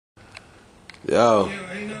Yo,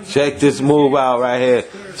 check this move out right here.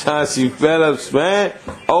 Chauncey Phillips, man.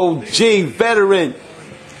 OG, veteran.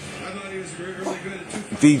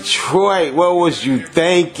 Detroit, what was you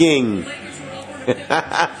thinking?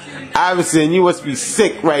 Iverson, you must be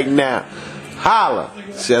sick right now. Holla.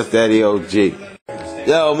 Chef Daddy OG.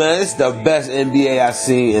 Yo, man, it's the best NBA I've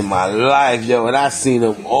seen in my life, yo. And I've seen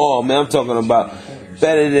them all, man. I'm talking about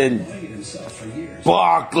better than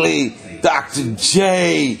Barkley, Dr.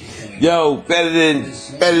 J. Yo, better than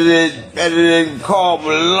Karl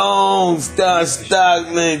Malone, Star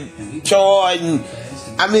Stockton, Jordan.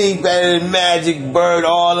 I mean, better than Magic, Bird,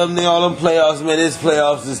 all them playoffs, man. This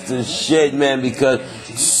playoffs is the shit, man, because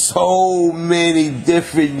so many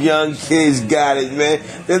different young kids got it, man.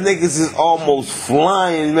 Them niggas is almost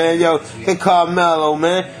flying, man. Yo, look at Carmelo,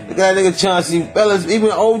 man. Look at that nigga Chauncey Phillips, even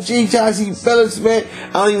OG Chauncey Phillips, man.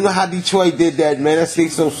 I don't even know how Detroit did that, man. That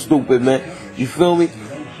shit's so stupid, man. You feel me?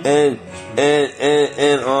 And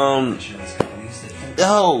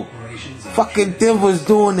yo, fucking Denver's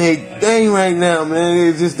doing their thing right now, man.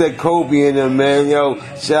 It's just that Kobe and them, man. Yo,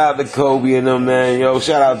 shout out to Kobe and them, man. Yo,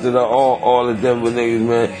 shout out to all the Denver niggas,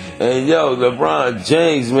 man. And yo, LeBron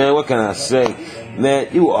James, man. What can I say, man?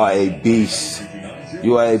 You are a beast.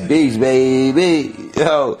 You are a beast, baby.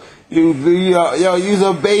 Yo, you's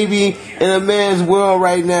a baby in a man's world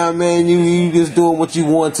right now, man. You just doing what you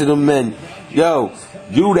want to the men. Yo,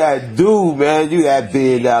 you that dude, man. You that $1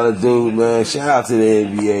 billion dude, man. Shout out to the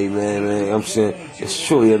NBA, man. I'm saying it's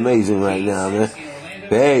truly amazing right now, man.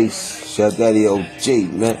 Bass, Chef Daddy OG,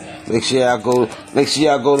 man. Make sure y'all go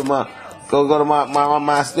to my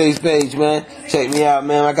MySpace page, man. Check me out,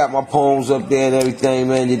 man. I got my poems up there and everything,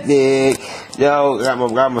 man. You dig? Yo,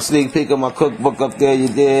 got my sneak peek of my cookbook up there. You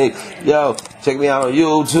dig? Yo, check me out on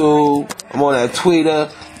YouTube. I'm on that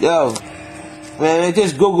Twitter. Yo. Man,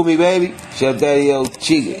 just Google me, baby. Chef Daddy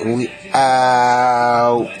OG, and we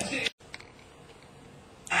out.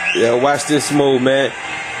 Yo, watch this move, man.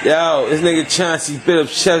 Yo, this nigga Chauncey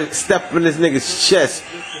Phillips step in this nigga's chest.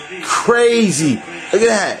 Crazy. Look at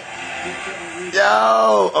that.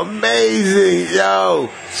 Yo, amazing. Yo,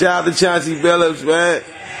 shout out to Chauncey Phillips, man.